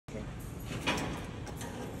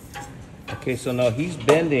Okay, so now he's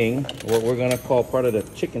bending what we're gonna call part of the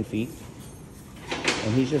chicken feet.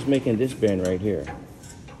 And he's just making this bend right here.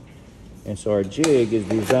 And so our jig is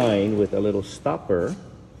designed with a little stopper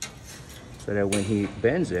so that when he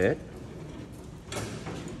bends it,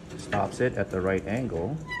 stops it at the right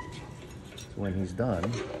angle. So when he's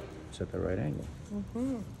done, it's at the right angle.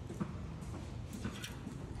 Mm-hmm.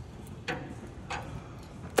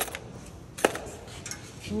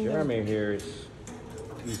 Jeremy here is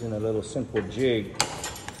using a little simple jig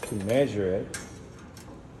to measure it.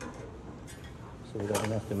 So we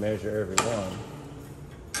don't have to measure every one.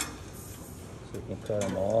 So we can cut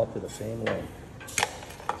them all to the same length.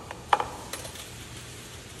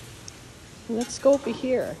 Let's go over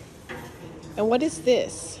here. And what is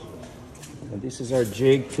this? And this is our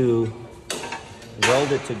jig to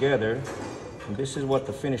weld it together. And this is what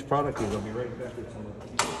the finished product is. I'll be right back with some of it.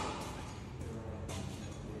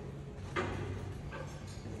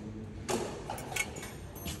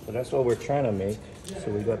 So that's what we're trying to make.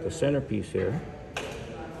 So we got the centerpiece here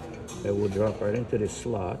that will drop right into this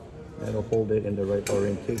slot. That'll hold it in the right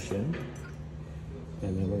orientation.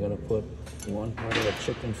 And then we're gonna put one part of the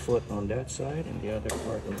chicken foot on that side and the other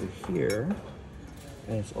part over here.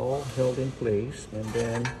 And it's all held in place. And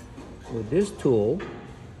then with this tool,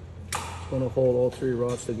 it's gonna hold all three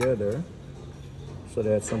rods together so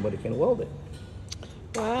that somebody can weld it.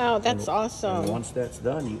 Wow, that's awesome. And once that's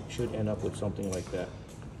done, you should end up with something like that.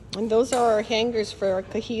 And those are our hangers for our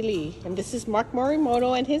Kahili. And this is Mark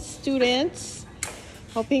Morimoto and his students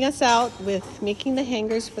helping us out with making the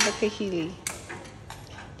hangers for the Kahili.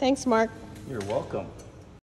 Thanks, Mark. You're welcome.